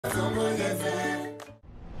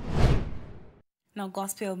Now,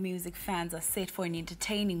 gospel music fans are set for an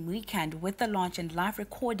entertaining weekend with the launch and live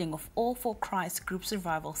recording of All for Christ Group's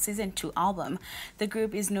Revival Season 2 album. The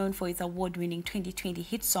group is known for its award-winning 2020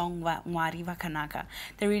 hit song, Ngwari Vakanaka.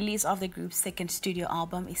 The release of the group's second studio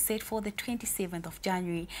album is set for the 27th of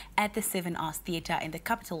January at the 7 Arts Theatre in the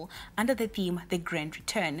capital under the theme The Grand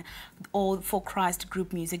Return. All for Christ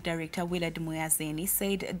Group music director Willard Moyazeni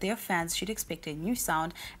said their fans should expect a new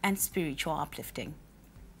sound and spiritual uplifting.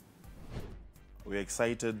 We're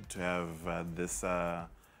excited to have this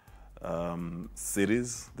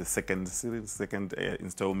series, the second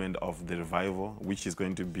installment of the revival, which is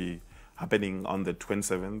going to be happening on the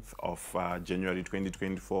 27th of January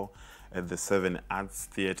 2024 at the 7 Arts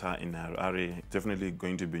Theatre in Harare. Definitely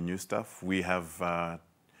going to be new stuff. We have a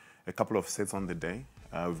couple of sets on the day.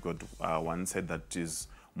 We've got one set that is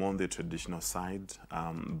more on the traditional side,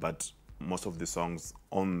 but most of the songs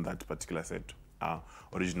on that particular set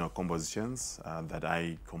original compositions that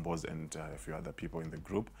I composed and a few other people in the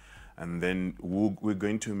group. And then we're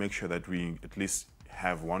going to make sure that we at least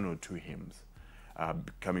have one or two hymns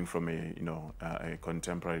coming from a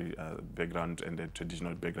contemporary background and a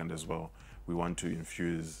traditional background as well. We want to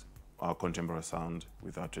infuse our contemporary sound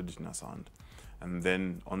with our traditional sound. And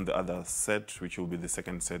then on the other set, which will be the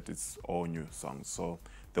second set, it's all new songs. So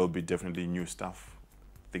there will be definitely new stuff,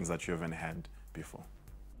 things that you haven't had before.